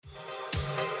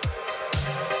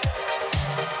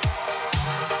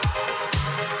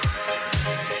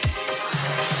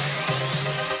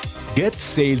Get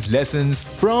sales lessons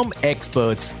from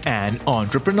experts and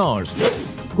entrepreneurs.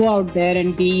 Go out there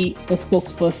and be the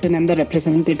spokesperson and the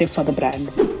representative for the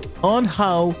brand. On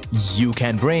how you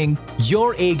can bring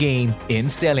your A game in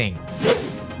selling.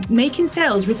 Making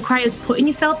sales requires putting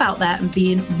yourself out there and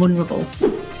being vulnerable.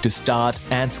 To start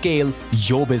and scale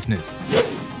your business.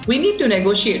 We need to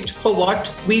negotiate for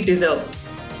what we deserve.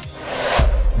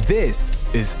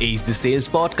 This is Ace the Sales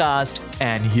Podcast,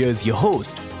 and here's your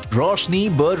host, Roshni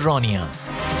Barronia.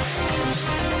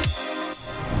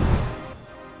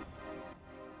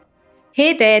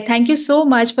 Hey there, thank you so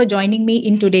much for joining me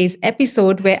in today's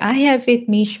episode where I have with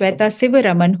me Shwetha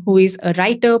Sivaraman, who is a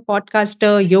writer,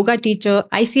 podcaster, yoga teacher,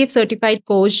 ICF certified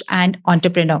coach, and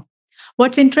entrepreneur.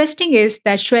 What's interesting is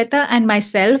that Shwetha and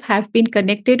myself have been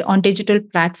connected on digital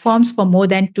platforms for more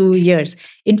than 2 years.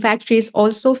 In fact, she is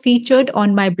also featured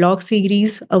on my blog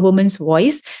series, A Woman's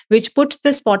Voice, which puts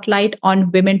the spotlight on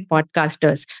women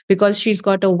podcasters because she's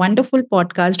got a wonderful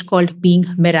podcast called Being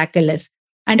Miraculous.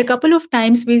 And a couple of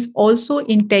times we've also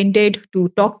intended to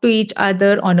talk to each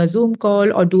other on a Zoom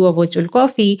call or do a virtual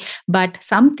coffee, but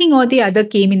something or the other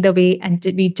came in the way and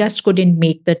we just couldn't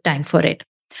make the time for it.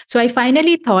 So I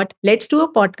finally thought, let's do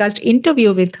a podcast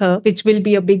interview with her, which will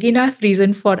be a big enough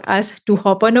reason for us to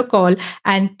hop on a call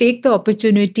and take the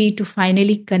opportunity to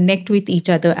finally connect with each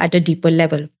other at a deeper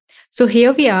level. So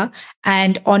here we are.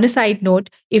 And on a side note,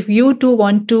 if you too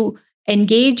want to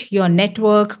engage your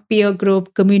network, peer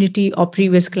group, community, or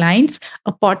previous clients,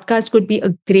 a podcast could be a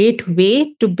great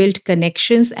way to build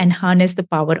connections and harness the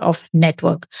power of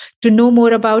network. To know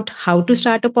more about how to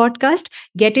start a podcast,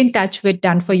 get in touch with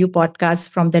Done For You Podcasts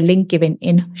from the link given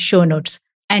in show notes.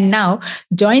 And now,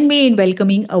 join me in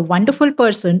welcoming a wonderful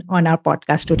person on our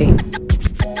podcast today.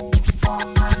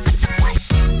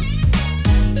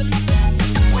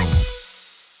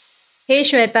 Hey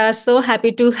Shwetha, so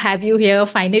happy to have you here.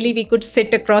 Finally, we could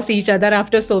sit across each other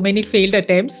after so many failed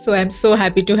attempts. So I'm so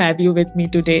happy to have you with me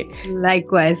today.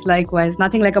 Likewise.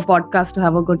 Nothing like a podcast to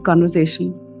have a good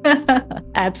conversation.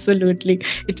 Absolutely.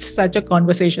 It's such a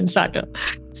conversation starter.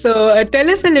 So tell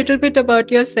us a little bit about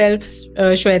yourself,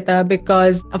 Shwetha,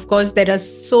 because of course there are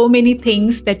so many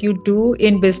things that you do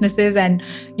in businesses and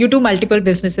you do multiple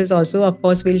businesses also. Of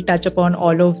course, we'll touch upon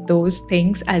all of those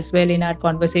things as well in our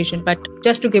conversation. But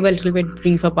just to give a little bit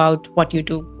brief about what you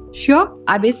do. Sure.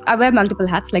 I wear multiple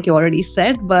hats, like you already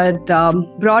said, but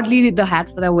broadly the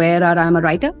hats that I wear are I'm a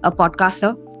writer, a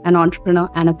podcaster, an entrepreneur,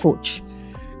 and a coach.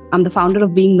 I'm the founder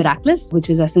of Being Miraculous, which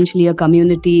is essentially a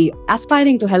community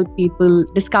aspiring to help people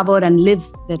discover and live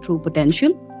their true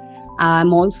potential.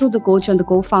 I'm also the coach and the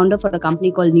co-founder for a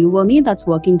company called Newer Me that's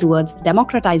working towards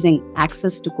democratizing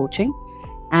access to coaching.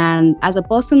 And as a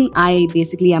person, I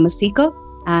basically am a seeker,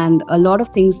 and a lot of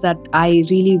things that I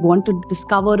really want to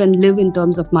discover and live in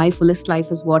terms of my fullest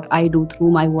life is what I do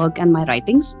through my work and my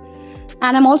writings.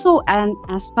 And I'm also an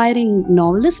aspiring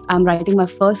novelist. I'm writing my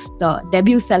first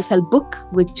debut self-help book,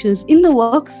 which is in the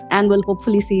works and will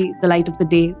hopefully see the light of the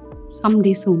day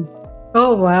someday soon.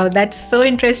 Oh, wow. That's so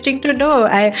interesting to know.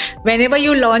 Whenever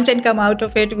you launch and come out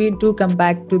of it, we do come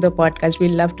back to the podcast. We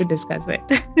love to discuss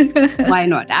it. Why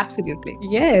not? Absolutely.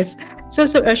 Yes. So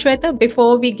Shwetha,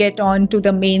 before we get on to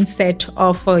the main set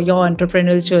of your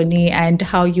entrepreneurial journey and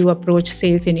how you approach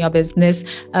sales in your business,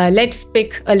 let's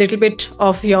pick a little bit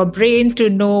of your brain to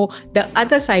know the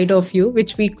other side of you,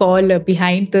 which we call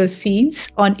behind the scenes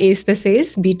on Ace the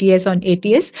Sales, BTS on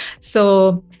ATS.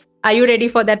 So are you ready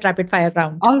for that rapid fire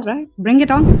round? All right, bring it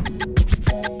on.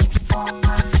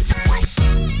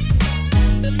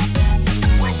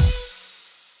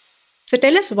 So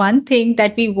tell us one thing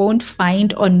that we won't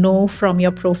find or know from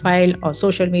your profile or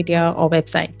social media or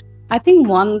website. I think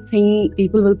one thing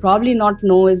people will probably not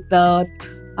know is that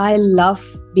I love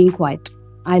being quiet.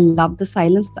 I love the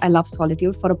silence. I love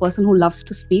solitude. For a person who loves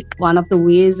to speak, one of the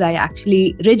ways I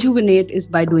actually rejuvenate is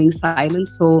by doing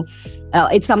silence. So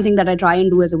it's something that I try and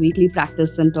do as a weekly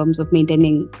practice in terms of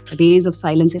maintaining days of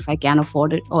silence if I can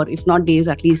afford it, or if not days,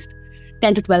 at least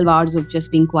 10 to 12 hours of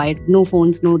just being quiet. No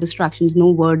phones, no distractions,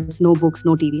 no words, no books,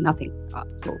 no TV, nothing.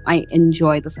 So I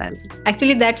enjoy the silence.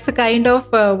 Actually, that's the kind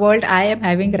of world I am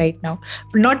having right now.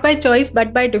 Not by choice,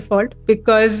 but by default,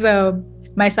 because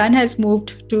my son has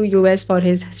moved to US for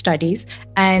his studies,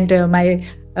 and my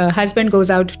husband goes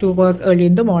out to work early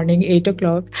in the morning, 8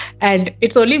 o'clock, and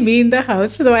it's only me in the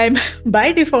house. So I'm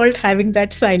by default having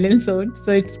that silent zone.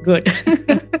 So it's good.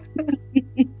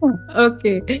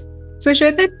 Okay. So,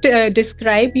 Shweta,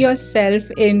 describe yourself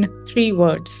in 3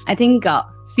 words. I think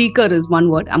seeker is one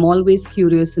word. I'm always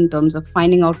curious in terms of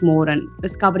finding out more and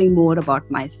discovering more about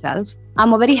myself.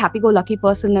 I'm a very happy-go-lucky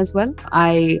person as well.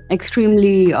 I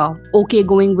extremely okay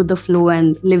going with the flow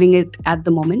and living it at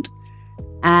the moment.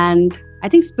 And I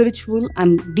think spiritual,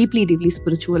 I'm deeply, deeply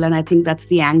spiritual. And I think that's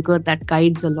the anchor that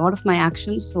guides a lot of my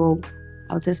actions. So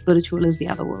I would say spiritual is the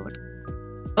other word.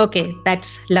 Okay,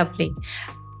 that's lovely.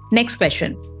 Next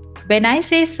question. When I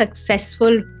say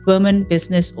successful woman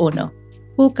business owner,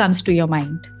 who comes to your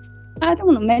mind? I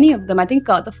don't know, many of them. I think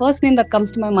the first name that comes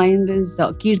to my mind is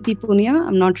Kirti Punia.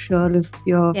 I'm not sure if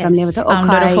you're familiar with her.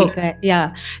 Founder of Okai.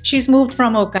 Yeah, she's moved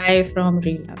from Okai from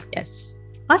Relab. Yes.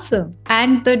 Awesome.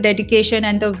 And the dedication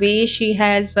and the way she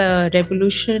has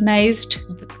revolutionized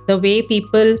the way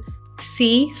people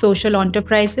see social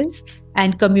enterprises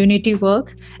and community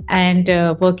work and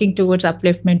working towards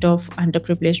upliftment of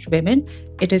underprivileged women.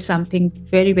 It is something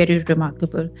very, very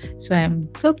remarkable. So I'm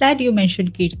so glad you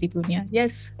mentioned Kirti Punia.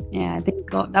 Yes. Yeah, I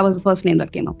think that was the first name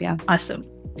that came up. Yeah. Awesome.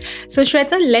 So,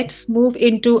 Shweta, let's move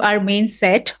into our main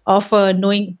set of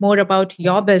knowing more about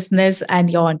your business and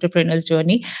your entrepreneurial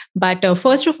journey. But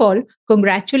first of all,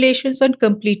 congratulations on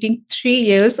completing 3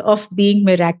 years of Being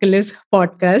Miraculous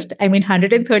podcast. I mean,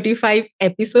 135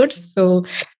 episodes. So,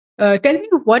 tell me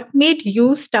what made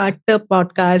you start the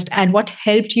podcast and what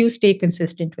helped you stay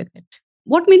consistent with it?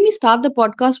 What made me start the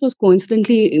podcast was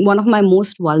coincidentally one of my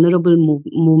most vulnerable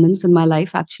moments in my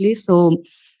life, actually. So,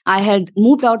 I had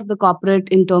moved out of the corporate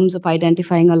in terms of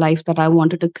identifying a life that I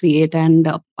wanted to create. And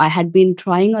I had been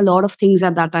trying a lot of things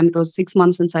at that time. It was 6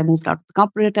 months since I moved out of the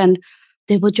corporate. And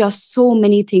there were just so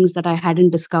many things that I hadn't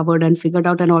discovered and figured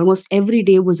out. And almost every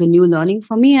day was a new learning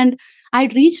for me. And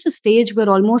I'd reached a stage where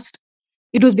almost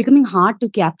it was becoming hard to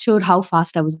capture how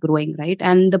fast I was growing, right?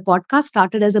 And the podcast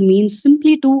started as a means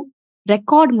simply to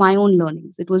record my own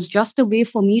learnings. It was just a way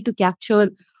for me to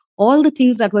capture all the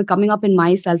things that were coming up in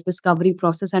my self discovery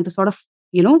process and to sort of,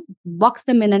 box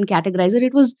them in and categorize it.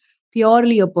 It was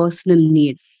purely a personal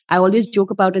need. I always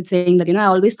joke about it saying that, I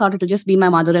always thought it to just be my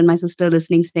mother and my sister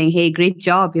listening, saying, hey, great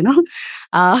job,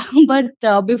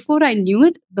 but before I knew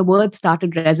it, the words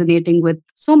started resonating with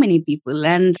so many people.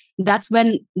 And that's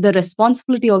when the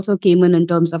responsibility also came in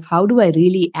terms of how do I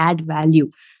really add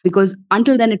value? Because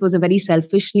until then, it was a very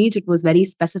selfish need. It was very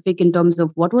specific in terms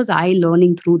of what was I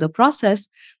learning through the process.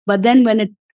 But then when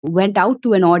it went out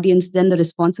to an audience, then the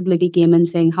responsibility came in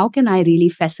saying, how can I really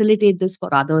facilitate this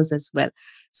for others as well?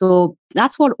 So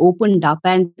that's what opened up.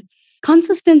 And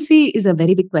consistency is a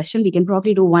very big question. We can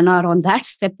probably do 1 hour on that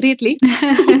separately,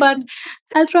 but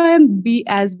I'll try and be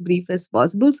as brief as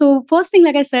possible. So first thing,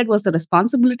 like I said, was the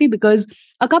responsibility, because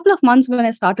a couple of months when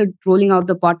I started rolling out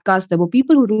the podcast, there were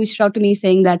people who reached out to me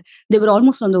saying that they were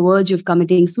almost on the verge of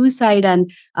committing suicide, and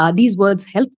these words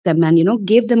helped them and,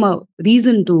 gave them a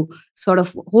reason to sort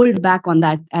of hold back on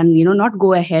that and, not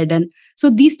go ahead. And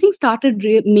so these things started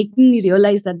making me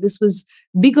realize that this was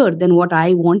bigger than what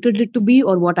I wanted it to be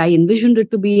or what I envisioned it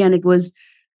to be. And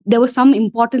there was some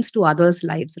importance to others'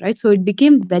 lives, right? So it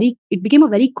became a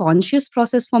very conscious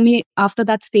process for me after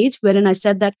that stage, wherein I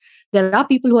said that there are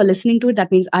people who are listening to it.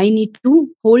 That means I need to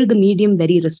hold the medium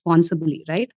very responsibly,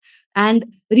 right? And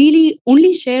really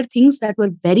only share things that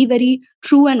were very, very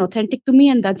true and authentic to me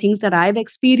and the things that I've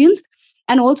experienced,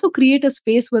 and also create a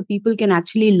space where people can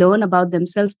actually learn about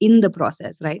themselves in the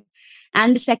process, right?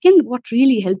 And second, what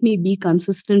really helped me be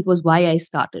consistent was why I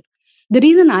started. The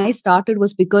reason I started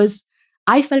was because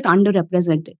I felt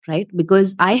underrepresented, right?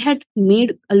 Because I had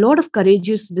made a lot of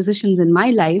courageous decisions in my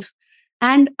life,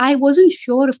 and I wasn't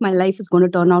sure if my life is going to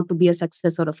turn out to be a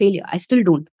success or a failure. I still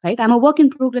don't, right? I'm a work in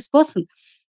progress person.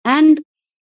 And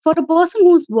for a person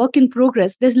who's work in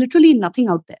progress, there's literally nothing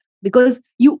out there, because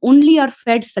you only are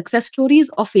fed success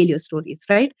stories or failure stories,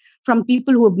 right? From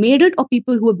people who have made it or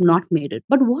people who have not made it.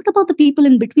 But what about the people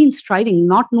in between, striving,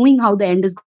 not knowing how the end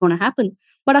is going to happen,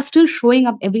 but are still showing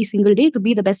up every single day to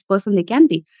be the best person they can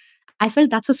be? I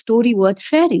felt that's a story worth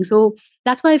sharing. So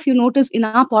that's why, if you notice in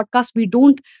our podcast, we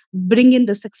don't bring in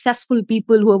the successful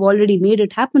people who have already made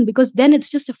it happen, because then it's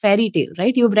just a fairy tale,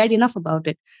 right? You've read enough about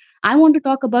it. I want to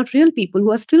talk about real people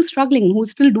who are still struggling, who are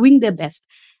still doing their best.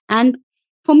 And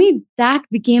for me, that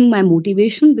became my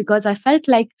motivation, because I felt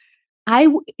like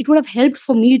it would have helped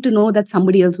for me to know that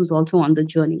somebody else was also on the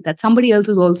journey, that somebody else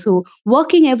is also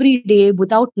working every day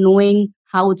without knowing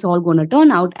how it's all going to turn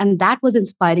out. And that was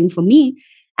inspiring for me.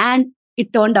 And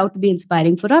it turned out to be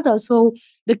inspiring for others. So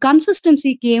the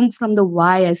consistency came from the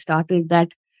why I started,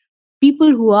 that people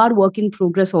who are work in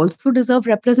progress also deserve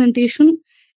representation.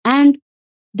 And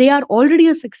they are already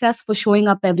a success for showing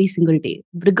up every single day.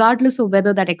 Regardless of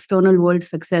whether that external world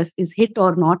success is hit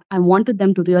or not, I wanted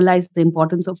them to realize the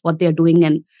importance of what they're doing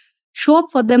and show up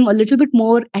for them a little bit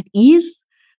more at ease.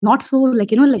 Not so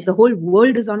like, like the whole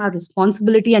world is on our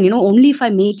responsibility. And, only if I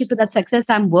make it to that success,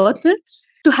 I'm worth it.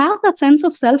 To have that sense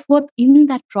of self worth in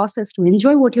that process, to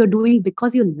enjoy what you're doing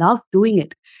because you love doing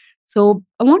it. So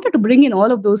I wanted to bring in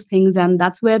all of those things. And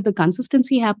that's where the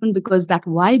consistency happened, because that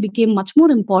why became much more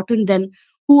important than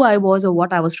who I was or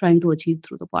what I was trying to achieve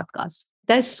through the podcast.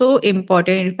 That's so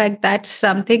important. In fact, that's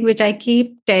something which I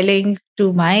keep telling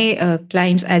to my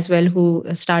clients as well who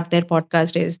start their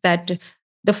podcast is that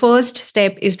the first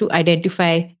step is to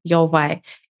identify your why.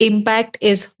 Impact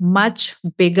is much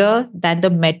bigger than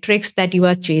the metrics that you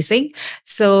are chasing.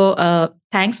 So,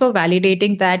 thanks for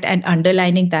validating that and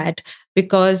underlining that,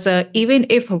 because even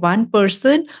if one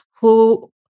person who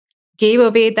gave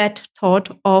away that thought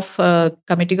of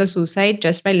committing a suicide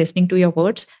just by listening to your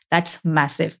words, that's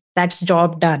massive. That's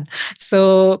job done.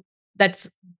 So that's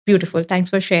beautiful. Thanks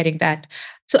for sharing that.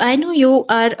 So I know you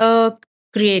are a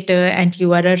creator and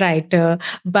you are a writer,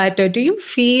 but do you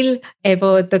feel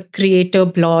ever the creator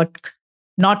block,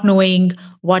 not knowing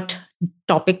what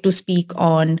topic to speak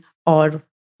on or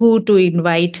who to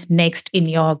invite next in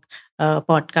your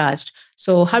podcast?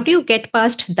 So how do you get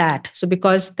past that? So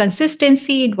because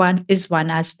consistency in one is one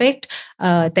aspect,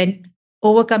 then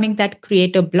overcoming that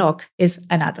creator block is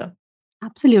another.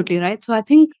 Absolutely right. So I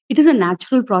think it is a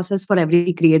natural process for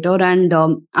every creator. And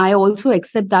I also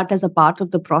accept that as a part of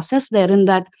the process, therein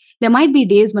that there might be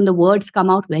days when the words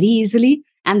come out very easily,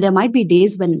 and there might be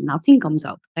days when nothing comes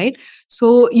out, right?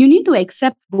 So you need to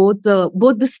accept both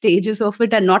the stages of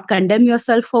it and not condemn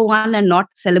yourself for one and not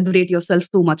celebrate yourself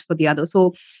too much for the other.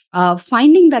 So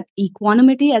finding that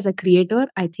equanimity as a creator,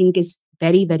 I think, is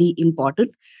very, very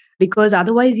important, because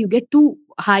otherwise you get too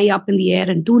high up in the air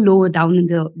and too low down in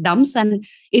the dumps, and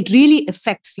it really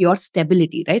affects your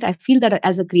stability, right? I feel that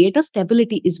as a creator,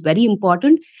 stability is very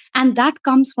important, and that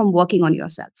comes from working on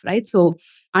yourself, right? So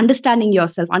understanding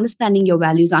yourself, understanding your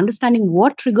values, understanding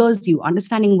what triggers you,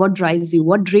 understanding what drives you,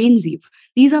 what drains you,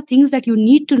 these are things that you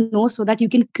need to know so that you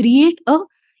can create a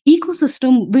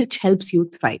ecosystem which helps you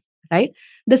thrive, right?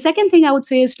 The second thing I would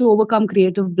say is to overcome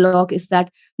creative block is that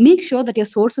make sure that your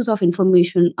sources of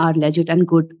information are legit and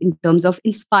good in terms of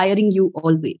inspiring you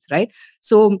always, right?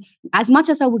 So as much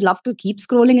as I would love to keep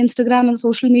scrolling Instagram and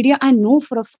social media, I know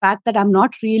for a fact that I'm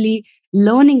not really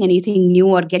learning anything new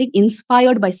or getting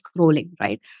inspired by scrolling,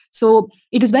 right? So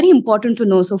it is very important to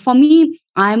know. So for me,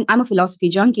 I'm a philosophy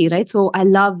junkie, right? So I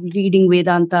love reading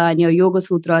Vedanta and your Yoga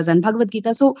Sutras and Bhagavad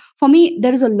Gita. So for me,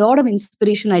 there is a lot of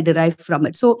inspiration I derive from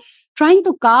it. So trying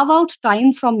to carve out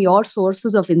time from your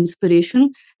sources of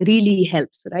inspiration really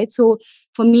helps, right? So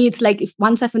for me, it's like if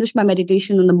once I finish my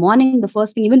meditation in the morning, the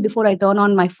first thing, even before I turn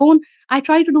on my phone, I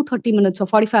try to do 30 minutes or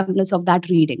 45 minutes of that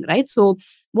reading, right? So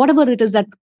whatever it is that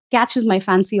catches my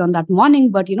fancy on that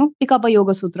morning, but pick up a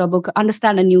Yoga Sutra book,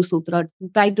 understand a new sutra,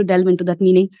 try to delve into that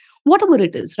meaning, whatever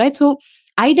it is, right? So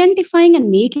identifying and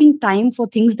making time for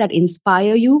things that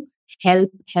inspire you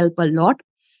help a lot.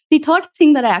 The third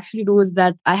thing that I actually do is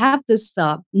that I have this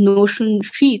Notion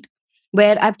sheet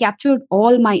where I've captured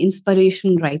all my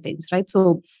inspiration writings, right?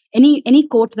 So any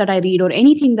quote that I read or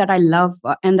anything that I love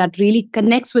and that really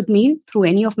connects with me through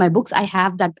any of my books, I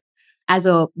have that as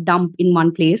a dump in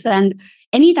one place. And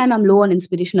anytime I'm low on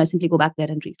inspiration, I simply go back there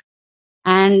and read.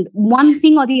 And one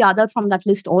thing or the other from that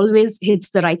list always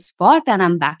hits the right spot, and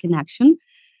I'm back in action.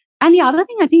 And the other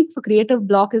thing I think for creative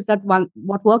block is that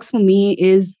what works for me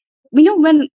is,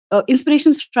 when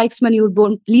inspiration strikes when you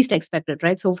don't least expect it,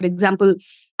 right? So for example,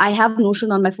 I have Notion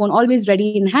on my phone always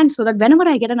ready in hand so that whenever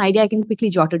I get an idea, I can quickly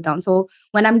jot it down. So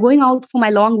when I'm going out for my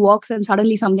long walks and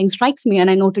suddenly something strikes me and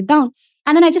I note it down,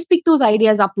 and then I just pick those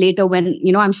ideas up later when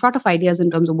I'm short of ideas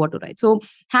in terms of what to write. So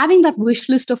having that wish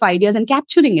list of ideas and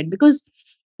capturing it, because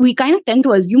we kind of tend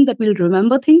to assume that we'll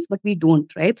remember things, but we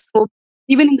don't, right? So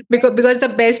even in the Because the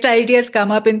best ideas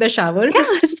come up in the shower.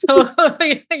 So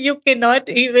you cannot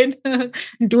even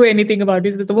do anything about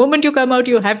it. The moment you come out,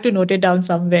 you have to note it down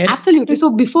somewhere. Absolutely.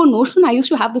 So before Notion, I used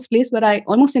to have this place where I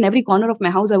almost in every corner of my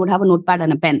house, I would have a notepad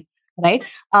and a pen, right?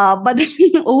 But then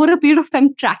over a period of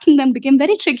time, tracking them became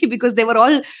very tricky because they were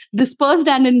all dispersed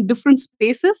and in different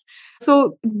spaces.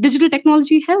 So digital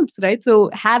technology helps, right? So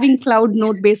having cloud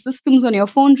note-based systems on your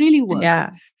phone really work.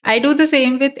 Yeah. I do the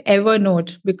same with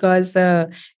Evernote because,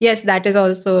 yes, that is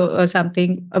also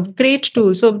something, a great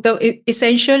tool. So, the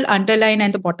essential underline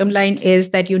and the bottom line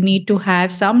is that you need to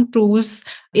have some tools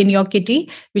in your kitty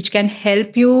which can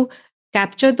help you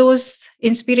capture those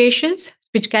inspirations,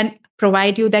 which can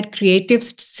provide you that creative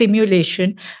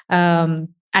stimulation.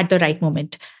 at the right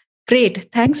moment.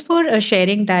 Great. Thanks for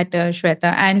sharing that,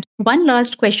 Shweta. And one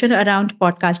last question around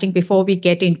podcasting before we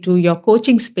get into your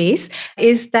coaching space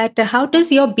is that how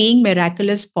does your Being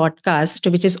Miraculous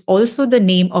podcast, which is also the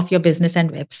name of your business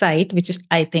and website, which is,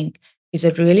 I think, is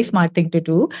a really smart thing to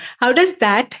do, how does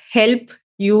that help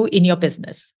you in your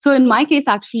business? So in my case,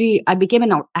 actually, I became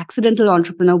an accidental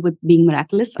entrepreneur with Being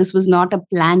Miraculous. This was not a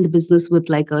planned business with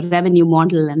like a revenue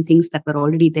model and things that were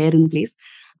already there in place.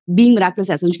 Being Miraculous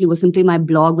essentially was simply my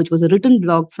blog, which was a written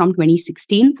blog from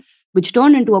 2016, which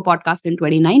turned into a podcast in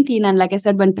 2019. And like I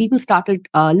said, when people started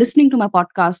listening to my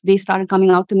podcast, they started coming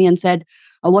out to me and said,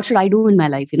 what should I do in my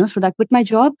life? Should I quit my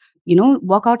job?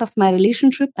 Walk out of my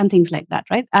relationship and things like that,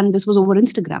 right? And this was over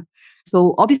Instagram.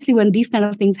 So obviously, when these kind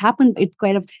of things happened, it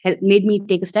kind of made me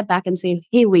take a step back and say,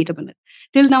 hey, wait a minute.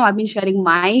 Till now, I've been sharing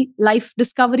my life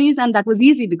discoveries, and that was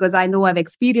easy because I know I've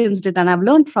experienced it and I've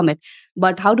learned from it.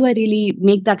 But how do I really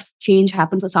make that change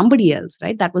happen for somebody else,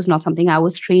 right? That was not something I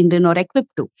was trained in or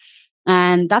equipped to.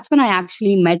 And that's when I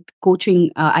actually met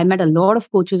coaching. I met a lot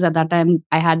of coaches at that time.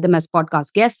 I had them as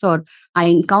podcast guests, or I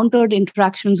encountered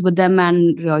interactions with them.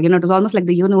 And, it was almost like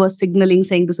the universe signaling,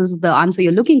 saying, this is the answer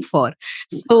you're looking for.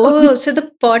 So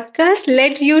the podcast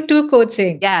led you to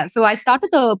coaching. Yeah. So I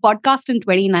started the podcast in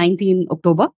 2019,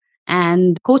 October.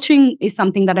 And coaching is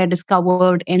something that I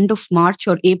discovered end of March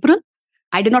or April.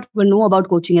 I did not even know about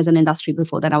coaching as an industry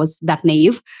before that. I was that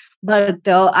naive. But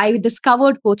I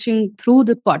discovered coaching through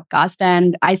the podcast,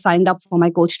 and I signed up for my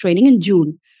coach training in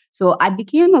June. So I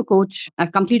became a coach. I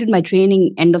completed my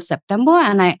training end of September,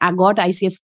 and I got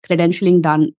ICF credentialing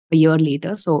done a year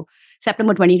later. So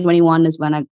September 2021 is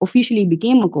when I officially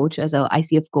became a coach as an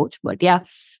ICF coach. But yeah,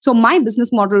 so my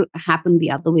business model happened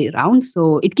the other way around.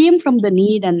 So it came from the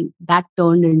need, and that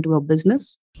turned into a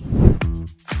business.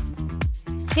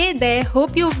 Hey there,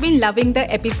 hope you've been loving the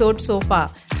episode so far.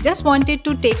 Just wanted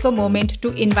to take a moment to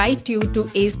invite you to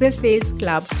Ace the Sales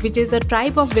Club, which is a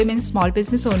tribe of women small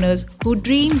business owners who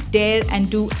dream, dare,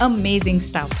 and do amazing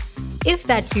stuff. If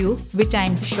that's you, which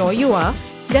I'm sure you are,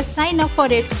 just sign up for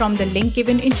it from the link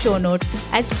given in show notes,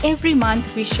 as every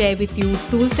month we share with you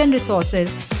tools and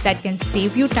resources that can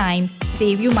save you time,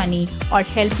 save you money, or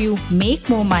help you make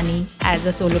more money as a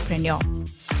solopreneur.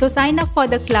 So sign up for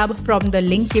the club from the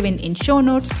link given in show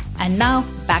notes. And now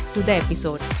back to the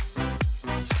episode.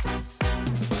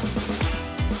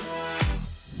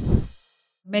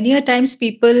 Many a times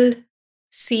people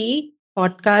see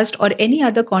podcast or any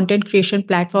other content creation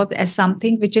platform as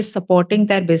something which is supporting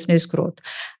their business growth.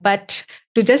 But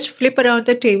to just flip around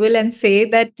the table and say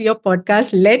that your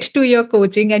podcast led to your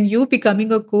coaching and you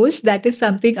becoming a coach, that is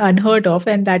something unheard of.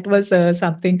 And that was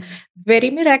something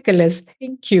very miraculous.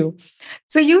 Thank you.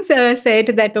 So you said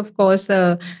that, of course,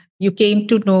 you came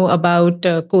to know about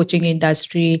coaching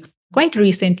industry quite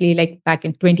recently, like back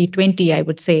in 2020, I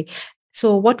would say.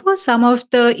 So what were some of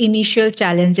the initial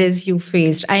challenges you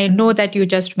faced? I know that you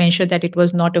just mentioned that it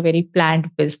was not a very planned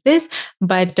business,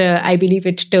 but I believe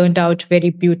it turned out very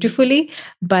beautifully.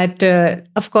 But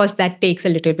of course, that takes a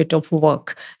little bit of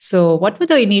work. So what were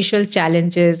the initial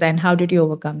challenges and how did you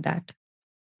overcome that?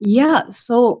 Yeah.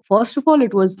 So first of all,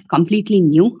 it was completely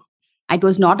new. It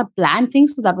was not a planned thing.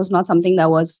 So that was not something that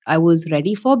I was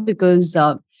ready for, because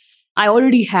I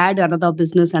already had another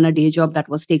business and a day job that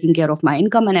was taking care of my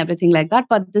income and everything like that.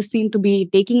 But this seemed to be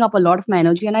taking up a lot of my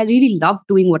energy, and I really loved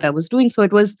doing what I was doing. So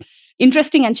it was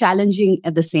interesting and challenging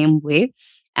at the same way.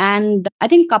 And I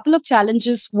think a couple of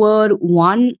challenges were,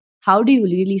 one, how do you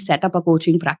really set up a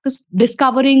coaching practice?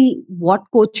 Discovering what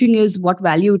coaching is, what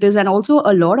value it is, and also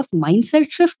a lot of mindset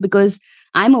shift, because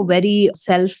I'm a very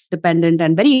self-dependent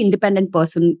and very independent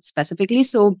person specifically.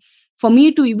 So for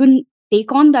me to even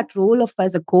take on that role of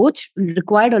as a coach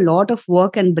required a lot of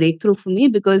work and breakthrough for me,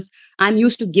 because I'm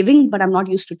used to giving, but I'm not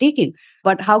used to taking.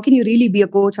 But how can you really be a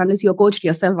coach unless you're coached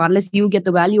yourself? Unless you get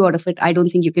the value out of it, I don't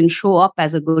think you can show up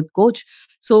as a good coach.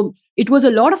 So it was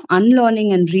a lot of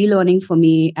unlearning and relearning for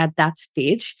me at that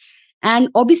stage. And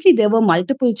obviously there were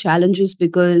multiple challenges,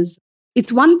 because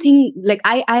it's one thing, like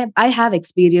I have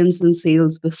experience in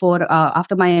sales before.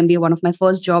 After my MBA, one of my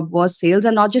first job was sales,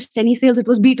 and not just any sales, it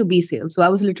was B2B sales. So I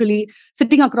was literally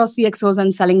sitting across CXOs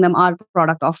and selling them our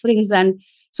product offerings. And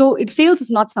so sales is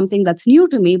not something that's new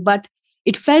to me, but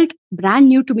it felt brand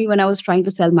new to me when I was trying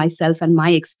to sell myself and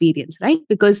my experience, right?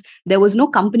 Because there was no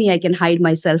company I can hide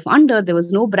myself under. There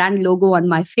was no brand logo on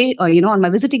my face or, on my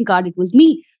visiting card. It was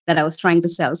me that I was trying to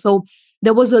sell. So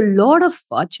there was a lot of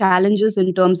challenges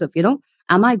in terms of,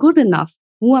 am I good enough?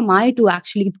 Who am I to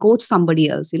actually coach somebody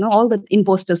else? All the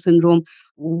imposter syndrome,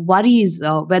 worries,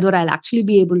 whether I'll actually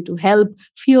be able to help,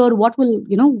 fear, what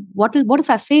if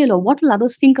I fail, or what will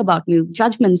others think about me,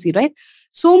 judgments, right?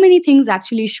 So many things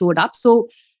actually showed up. So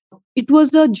it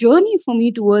was a journey for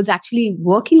me towards actually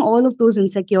working all of those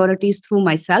insecurities through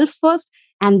myself first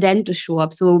and then to show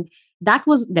up. So that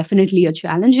was definitely a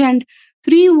challenge. And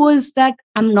three was that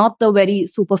I'm not the very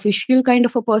superficial kind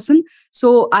of a person.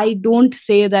 So I don't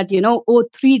say that, oh,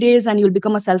 3 days and you'll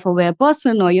become a self-aware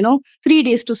person, or, 3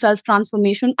 days to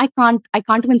self-transformation. I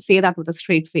can't even say that with a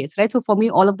straight face, right? So for me,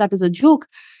 all of that is a joke.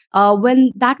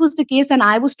 When that was the case, and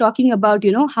I was talking about,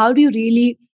 how do you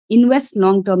really invest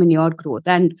long term in your growth?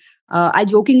 And I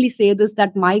jokingly say this,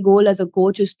 that my goal as a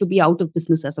coach is to be out of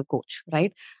business as a coach,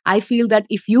 right? I feel that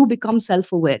if you become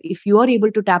self aware, if you are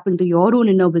able to tap into your own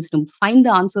inner wisdom, find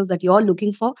the answers that you're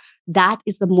looking for, that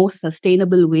is the most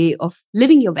sustainable way of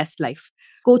living your best life.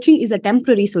 Coaching is a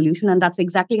temporary solution. And that's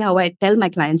exactly how I tell my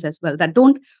clients as well, that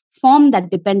don't form that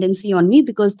dependency on me,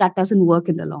 because that doesn't work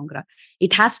in the long run.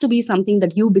 It has to be something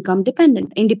that you become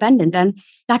independent. And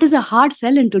that is a hard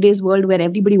sell in today's world, where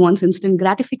everybody wants instant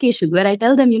gratification, where I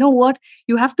tell them, you know what,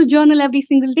 you have to journal every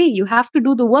single day. You have to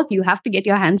do the work. You have to get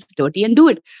your hands dirty and do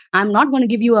it. I'm not going to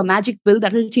give you a magic pill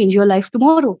that will change your life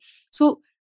tomorrow. So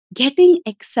getting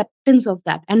acceptance of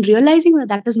that and realizing that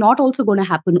that is not also going to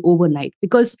happen overnight,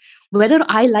 because whether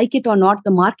I like it or not,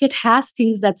 the market has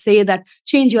things that say that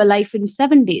change your life in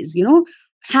 7 days,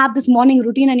 have this morning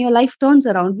routine and your life turns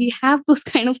around. We have those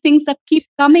kind of things that keep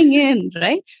coming in,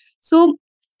 right? So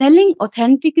selling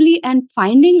authentically and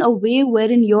finding a way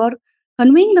wherein you're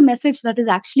conveying the message that is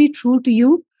actually true to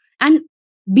you, and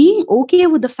being okay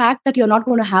with the fact that you're not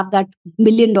going to have that $1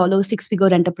 million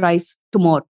 6-figure enterprise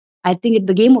tomorrow. I think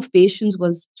the game of patience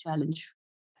was a challenge.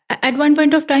 At one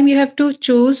point of time, you have to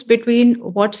choose between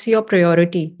what's your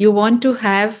priority. You want to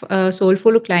have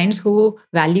soulful clients who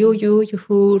value you,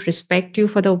 who respect you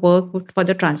for the work, for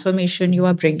the transformation you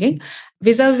are bringing.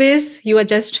 Vis-a-vis, you are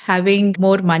just having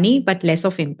more money but less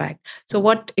of impact. So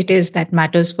what it is that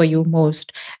matters for you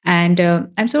most. And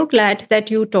I'm so glad that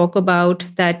you talk about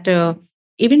that.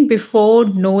 Even before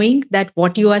knowing that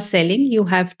what you are selling, you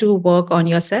have to work on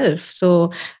yourself.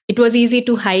 So it was easy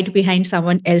to hide behind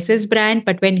someone else's brand,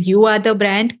 but when you are the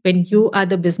brand, when you are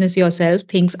the business yourself,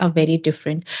 things are very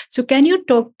different. So can you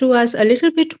talk to us a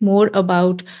little bit more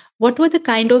about what were the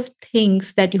kind of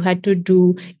things that you had to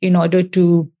do in order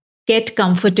to get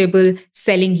comfortable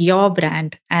selling your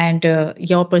brand and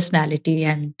your personality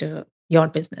and your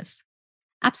business?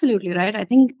 Absolutely right. I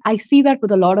think I see that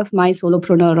with a lot of my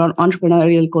solopreneur or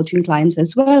entrepreneurial coaching clients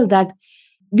as well, that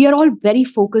we are all very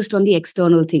focused on the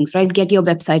external things, right? Get your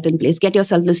website in place, get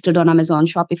yourself listed on Amazon,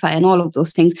 Shopify, and all of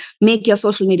those things. Make your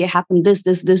social media happen. This,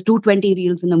 do 20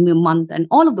 reels in a month, and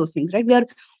all of those things, right?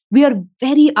 We are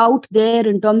very out there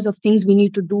in terms of things we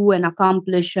need to do and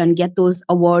accomplish and get those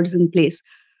awards in place.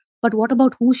 But what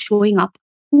about who's showing up?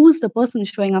 Who's the person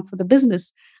showing up for the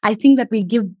business? I think that we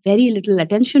give very little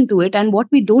attention to it. And what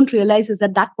we don't realize is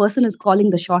that that person is calling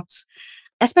the shots,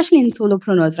 especially in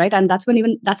solopreneurs, right? And that's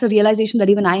a realization that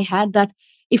even I had, that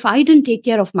if I didn't take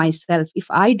care of myself, if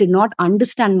I did not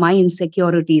understand my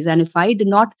insecurities, and if I did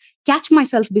not catch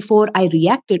myself before I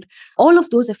reacted, all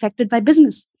of those affected my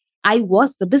business. I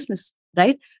was the business,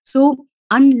 right? So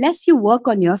unless you work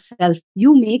on yourself,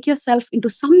 you make yourself into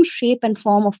some shape and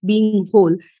form of being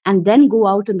whole, and then go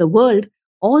out in the world,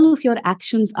 all of your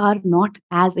actions are not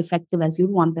as effective as you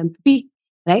want them to be,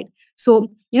 right?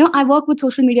 So, I work with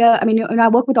social media. I mean, I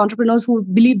work with entrepreneurs who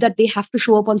believe that they have to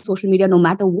show up on social media no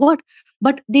matter what,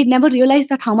 but they never realized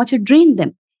that how much it drained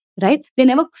them, right? They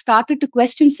never started to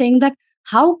question, saying that,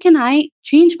 how can I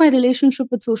change my relationship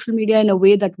with social media in a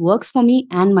way that works for me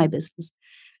and my business?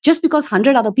 Just because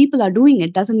 100 other people are doing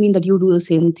it doesn't mean that you do the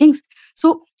same things.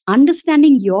 So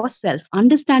understanding yourself,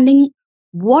 understanding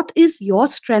what is your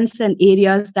strengths and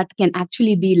areas that can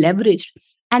actually be leveraged,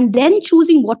 and then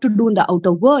choosing what to do in the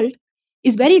outer world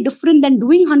is very different than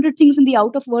doing 100 things in the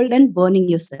outer world and burning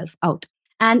yourself out.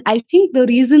 And I think the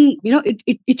reason,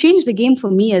 it changed the game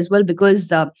for me as well,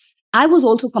 because I was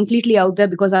also completely out there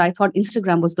because I thought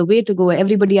Instagram was the way to go.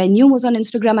 Everybody I knew was on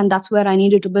Instagram, and that's where I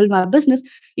needed to build my business.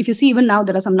 If you see, even now,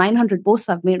 there are some 900 posts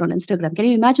I've made on Instagram. Can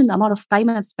you imagine the amount of time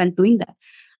I've spent doing that?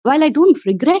 While I don't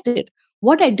regret it,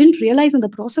 what I didn't realize in the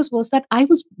process was that I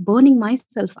was burning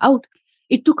myself out.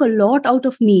 It took a lot out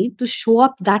of me to show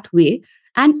up that way,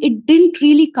 and it didn't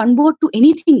really convert to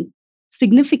anything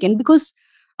significant, because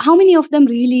how many of them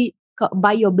really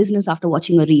buy your business after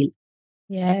watching a reel?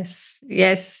 Yes.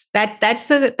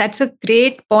 That's a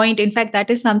great point. In fact, that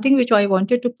is something which I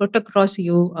wanted to put across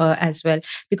you as well,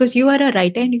 because you are a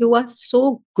writer and you are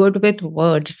so good with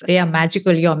words. They are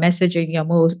magical. Your messaging,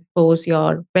 your post,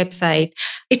 your website,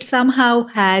 it somehow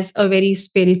has a very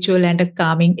spiritual and a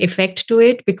calming effect to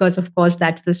it, because of course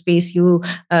that's the space you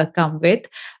come with.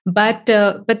 But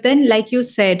then, like you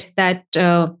said, that.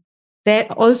 There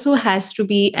also has to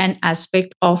be an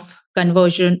aspect of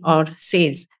conversion or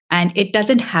sales, and it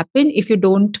doesn't happen if you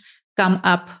don't come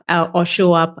up or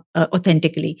show up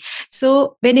authentically.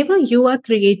 So whenever you are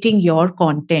creating your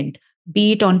content,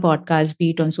 be it on podcast,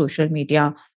 be it on social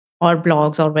media or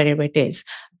blogs or wherever it is,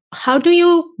 how do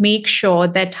you make sure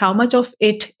that how much of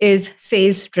it is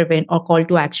sales driven or call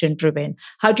to action driven?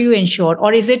 How do you ensure,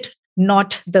 or is it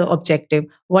not the objective?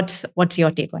 What's your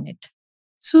take on it?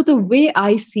 So the way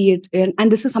I see it,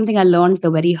 and this is something I learned the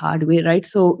very hard way, right?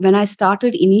 So when I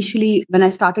started initially, when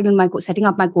I started in my setting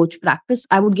up my coach practice,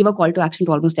 I would give a call to action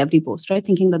to almost every post, right?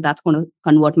 Thinking that that's going to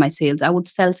convert my sales. I would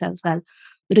sell,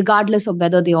 regardless of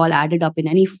whether they all added up in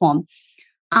any form.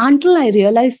 Until I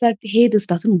realized that, hey, this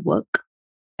doesn't work,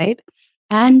 right?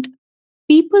 And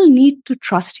people need to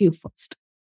trust you first.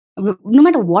 No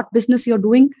matter what business you're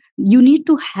doing, you need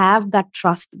to have that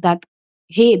trust that,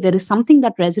 hey, there is something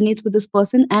that resonates with this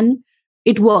person and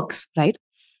it works, right?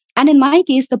 And in my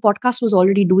case, the podcast was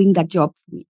already doing that job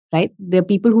for me, right? The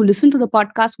people who listen to the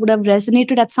podcast would have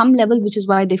resonated at some level, which is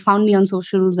why they found me on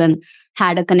socials and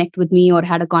had a connect with me or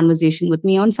had a conversation with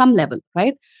me on some level,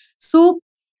 right? So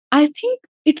I think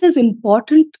it is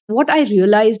important. What I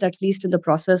realized, at least in the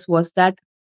process, was that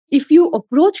if you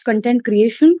approach content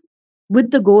creation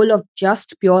with the goal of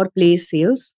just pure play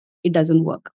sales, it doesn't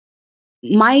work.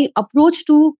 My approach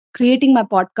to creating my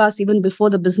podcast, even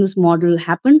before the business model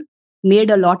happened,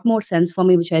 made a lot more sense for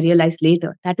me, which I realized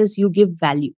later. That is, you give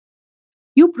value.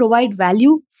 You provide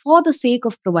value for the sake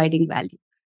of providing value.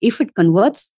 If it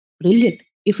converts, brilliant.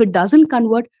 If it doesn't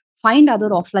convert, find other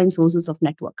offline sources of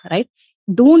network, right?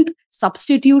 Don't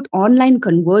substitute online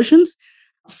conversions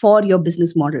for your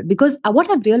business model. Because what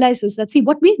I've realized is that, see,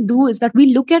 what we do is that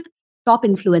we look at top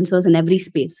influencers in every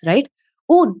space, right?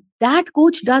 Oh, that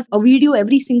coach does a video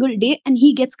every single day and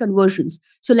he gets conversions.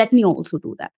 So let me also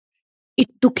do that. It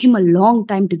took him a long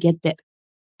time to get there.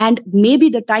 And maybe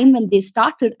the time when they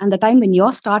started and the time when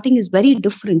you're starting is very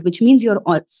different, which means your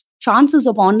chances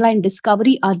of online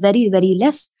discovery are very, very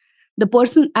less. The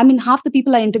person, I mean, half the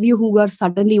people I interview who are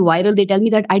suddenly viral, they tell me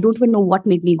that I don't even know what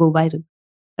made me go viral,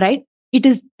 right? It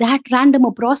is that random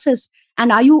a process.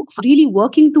 And are you really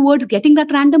working towards getting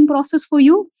that random process for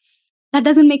you? That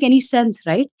doesn't make any sense,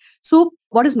 right? So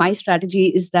what is my strategy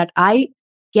is that I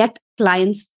get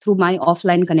clients through my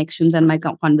offline connections and my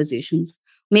conversations.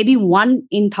 Maybe 1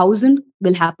 in 1,000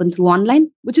 will happen through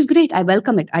online, which is great. I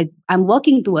welcome it. I'm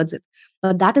working towards it.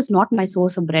 But that is not my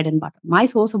source of bread and butter. My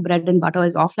source of bread and butter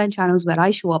is offline channels where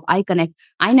I show up, I connect,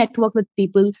 I network with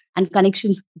people and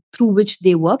connections through which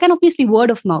they work. And obviously,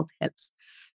 word of mouth helps.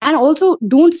 And also,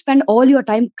 don't spend all your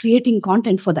time creating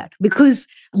content for that, because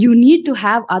you need to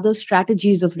have other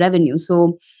strategies of revenue.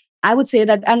 So I would say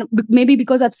that, and maybe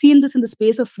because I've seen this in the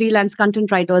space of freelance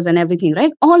content writers and everything,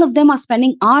 right? All of them are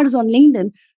spending hours on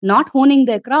LinkedIn, not honing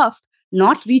their craft,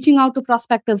 not reaching out to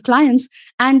prospective clients,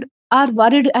 and are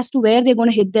worried as to where they're going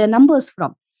to hit their numbers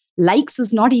from. Likes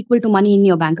is not equal to money in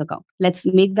your bank account. Let's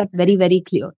make that very, very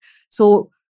clear. So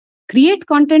create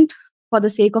content for the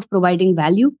sake of providing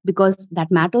value, because that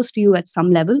matters to you at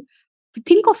some level.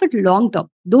 Think of it long term.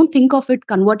 Don't think of it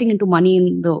converting into money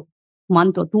in the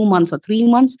month or 2 months or 3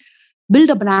 months. Build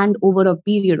a brand over a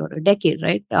period or a decade,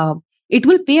 right? It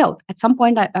will pay out at some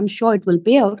point. I'm sure it will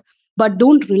pay out, but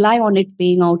don't rely on it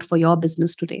paying out for your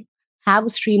business today. Have a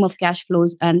stream of cash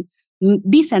flows and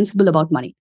be sensible about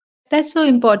money. That's so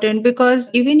important, because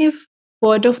even if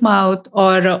word of mouth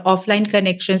or offline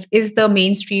connections is the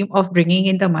mainstream of bringing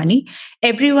in the money,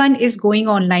 everyone is going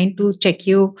online to check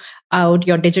you out,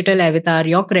 your digital avatar,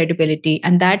 your credibility.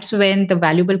 And that's when the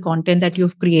valuable content that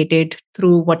you've created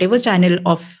through whatever channel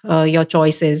of your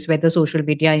choices, whether social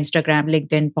media, Instagram,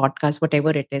 LinkedIn, podcast, whatever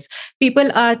it is,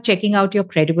 people are checking out your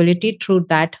credibility through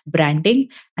that branding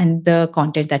and the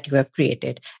content that you have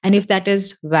created. And if that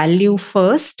is value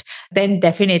first, then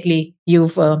definitely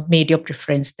you've made your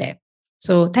preference there.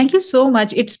 So thank you so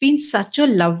much. It's been such a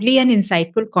lovely and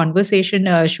insightful conversation,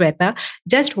 Shweta.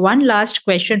 Just one last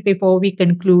question before we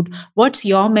conclude. What's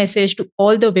your message to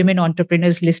all the women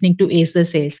entrepreneurs listening to Ace the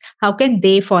Sales? How can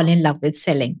they fall in love with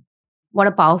selling? What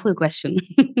a powerful question.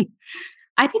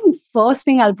 I think first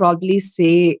thing I'll probably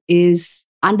say is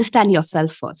understand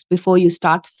yourself first before you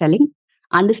start selling.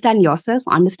 Understand yourself,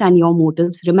 understand your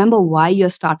motives, remember why you're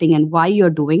starting and why you're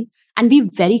doing, and be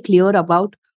very clear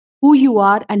about who you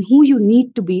are and who you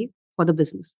need to be for the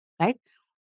business, right?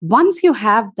 Once you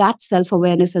have that self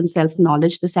awareness and self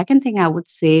knowledge, the second thing I would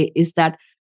say is that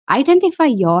identify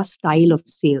your style of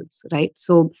sales, right?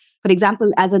 So, for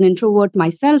example, as an introvert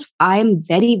myself, I am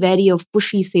very, very of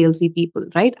pushy, salesy people,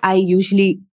 right? I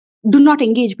usually do not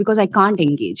engage because I can't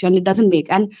engage and it doesn't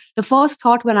make. And the first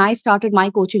thought when I started my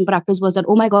coaching practice was that,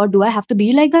 oh my God, do I have to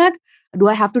be like that? Do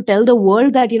I have to tell the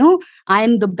world that, I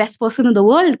am the best person in the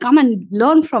world? Come and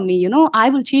learn from me. I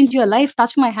will change your life,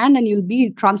 touch my hand and you'll be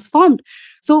transformed.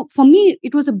 So for me,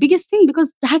 it was the biggest thing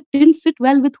because that didn't sit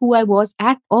well with who I was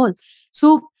at all.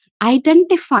 So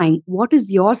identifying what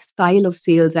is your style of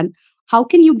sales and how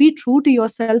can you be true to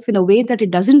yourself in a way that it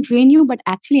doesn't drain you but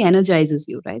actually energizes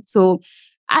you, right? So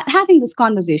having this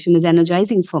conversation is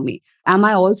energizing for me. Am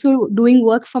I also doing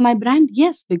work for my brand?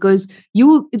 Yes, because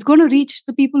it's going to reach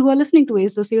the people who are listening to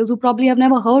Ace the Sales who probably have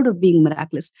never heard of Being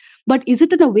Miraculous. But is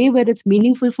it in a way where it's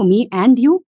meaningful for me and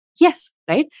you? Yes,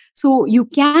 right? So you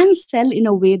can sell in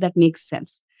a way that makes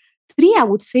sense. 3, I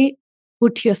would say,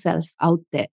 put yourself out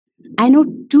there. I know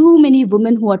too many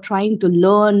women who are trying to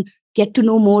learn, get to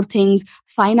know more things,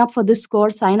 sign up for this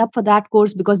course, sign up for that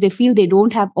course because they feel they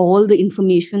don't have all the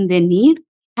information they need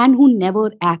and who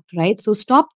never act, right? So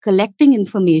stop collecting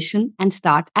information and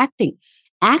start acting.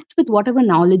 Act with whatever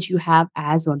knowledge you have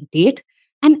as on date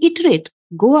and iterate.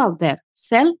 Go out there,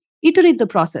 sell, iterate the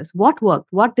process. What worked?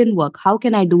 What didn't work? How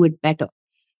can I do it better?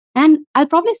 And I'll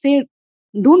probably say,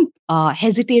 don't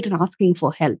hesitate in asking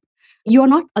for help. You're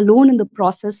not alone in the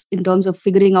process in terms of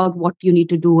figuring out what you need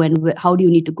to do and how do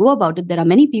you need to go about it. There are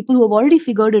many people who have already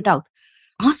figured it out.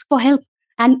 Ask for help.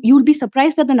 And you'll be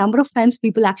surprised at the number of times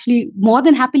people actually more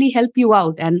than happily help you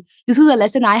out. And this is a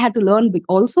lesson I had to learn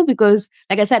also because,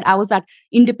 like I said, I was that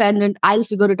independent, I'll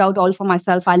figure it out all for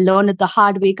myself. I'll learn it the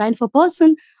hard way kind of a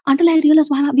person until I realized,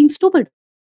 why am I being stupid,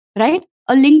 right?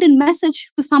 A LinkedIn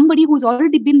message to somebody who's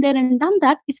already been there and done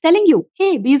that is telling you,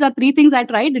 hey, these are 3 things I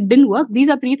tried. It didn't work. These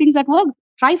are 3 things that worked.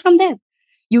 Try from there.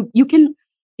 You can,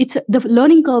 the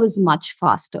learning curve is much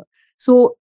faster.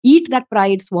 So eat that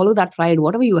pride, swallow that pride,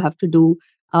 whatever you have to do.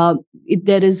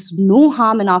 There is no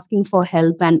harm in asking for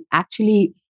help and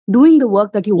actually doing the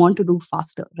work that you want to do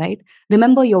faster, right?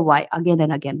 Remember your why again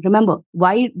and again. Remember,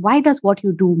 why does what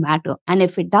you do matter? And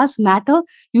if it does matter,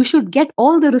 you should get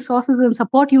all the resources and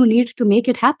support you need to make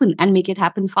it happen and make it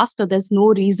happen faster. There's no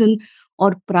reason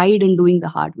or pride in doing the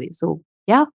hard way. So,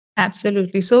 yeah.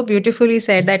 Absolutely. So beautifully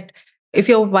said that if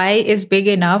your why is big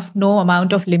enough, no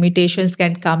amount of limitations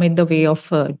can come in the way of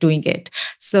doing it.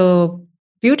 So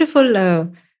beautiful,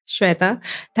 Shwetha.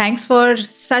 Thanks for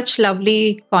such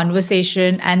lovely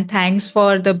conversation and thanks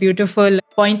for the beautiful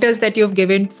pointers that you've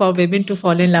given for women to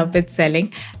fall in love with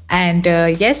selling. And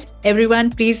yes,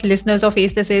 everyone, please, listeners of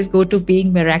Ace the Sales, go to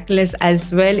Being Miraculous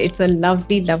as well. It's a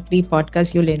lovely, lovely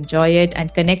podcast. You'll enjoy it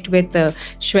and connect with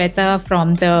Shwetha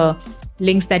from the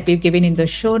links that we've given in the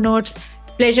show notes.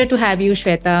 Pleasure to have you,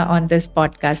 Shwetha, on this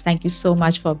podcast. Thank you so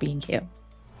much for being here.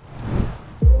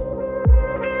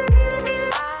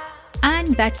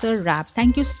 And that's a wrap.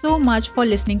 Thank you so much for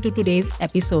listening to today's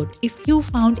episode. If you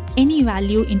found any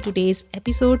value in today's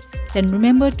episode, then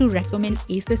remember to recommend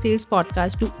Ace the Sales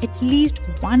podcast to at least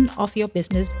one of your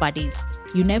business buddies.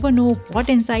 You never know what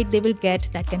insight they will get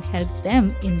that can help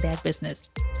them in their business.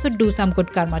 So do some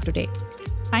good karma today.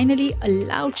 Finally, a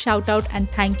loud shout out and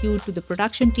thank you to the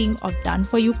production team of Done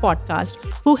For You podcast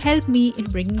who helped me in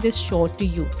bringing this show to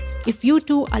you. If you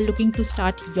too are looking to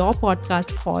start your podcast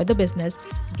for the business,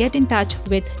 get in touch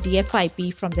with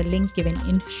DFIP from the link given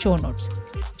in show notes.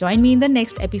 Join me in the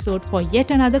next episode for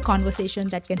yet another conversation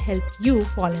that can help you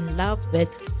fall in love with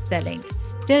selling.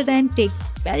 Till then, take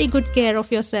very good care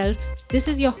of yourself. This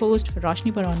is your host,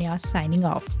 Roshni Baronia, signing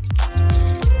off.